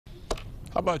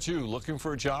How about you, looking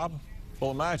for a job?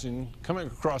 Well, imagine coming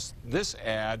across this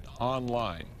ad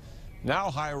online.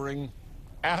 Now hiring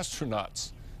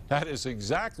astronauts. That is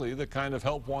exactly the kind of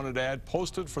help-wanted ad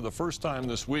posted for the first time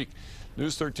this week.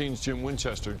 News 13's Jim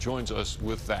Winchester joins us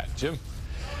with that. Jim?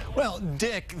 Well,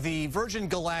 Dick, the Virgin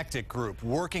Galactic Group,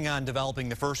 working on developing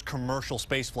the first commercial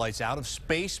space flights out of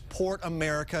Spaceport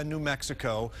America, New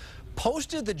Mexico,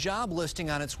 posted the job listing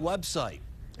on its website.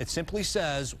 It simply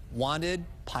says, wanted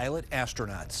pilot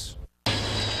astronauts.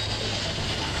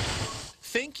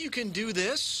 Think you can do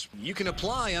this? You can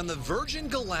apply on the Virgin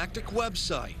Galactic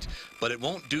website, but it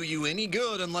won't do you any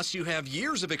good unless you have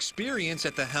years of experience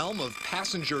at the helm of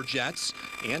passenger jets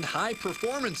and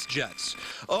high-performance jets.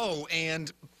 Oh,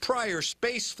 and prior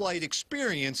spaceflight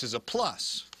experience is a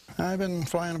plus. I've been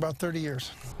flying about 30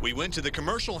 years. We went to the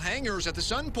commercial hangars at the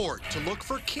Sunport to look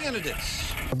for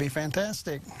candidates. It'll be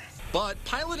fantastic. But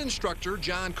pilot instructor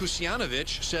John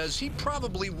Kusianovich says he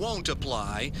probably won't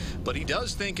apply, but he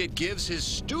does think it gives his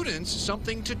students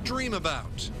something to dream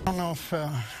about. I don't know if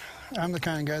I'm the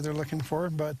kind of guy they're looking for,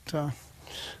 but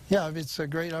yeah, it's a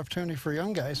great opportunity for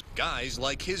young guys. Guys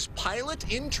like his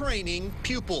pilot-in-training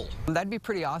pupil. That'd be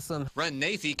pretty awesome. Ren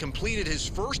Nathy completed his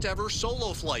first ever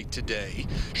solo flight today.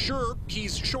 Sure,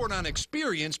 he's short on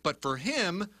experience, but for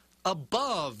him,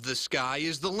 above the sky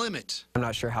is the limit. I'm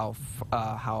not sure how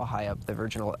high up the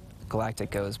Virgin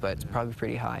Galactic goes, but it's probably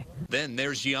pretty high. Then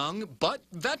there's young but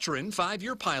veteran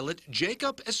 5-year pilot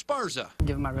Jacob Esparza.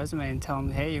 Give him my resume and tell him,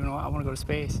 hey, you know what, I want to go to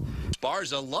space.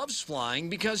 Esparza loves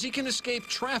flying because he can escape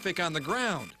traffic on the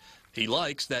ground. He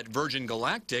likes that Virgin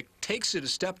Galactic takes it a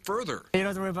step further. You don't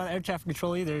have to worry about air traffic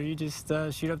control either. You just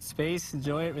shoot up to space,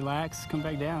 enjoy it, relax, come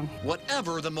back down.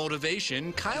 Whatever the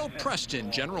motivation, Kyle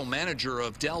Preston, general manager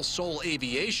of Del Sol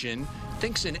Aviation,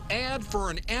 thinks an ad for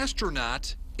an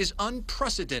astronaut is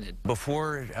unprecedented.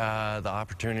 Before, the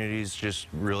opportunities just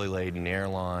really laid in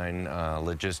airline,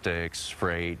 logistics,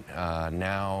 freight.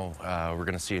 Now we're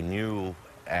going to see a new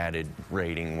added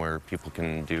rating where people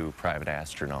can do private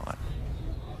astronaut.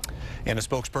 And a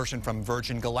spokesperson from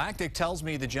Virgin Galactic tells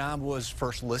me the job was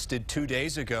first listed 2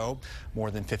 days ago. More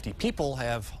than 50 people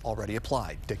have already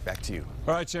applied. Dick, back to you.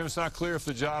 All right, Jim, it's not clear if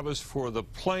the job is for the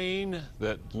plane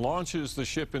that launches the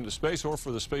ship into space or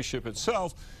for the spaceship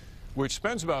itself, which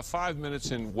spends about 5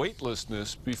 minutes in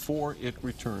weightlessness before it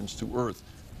returns to Earth.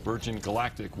 Virgin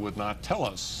Galactic would not tell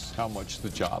us how much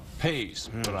the job pays,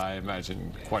 but I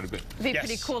imagine quite a bit. It'd be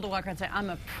pretty cool to walk around and say,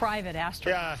 I'm a private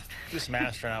astronaut. Yeah, just some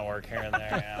astronaut work here and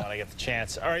there, when I get the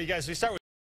chance. All right, you guys, we start with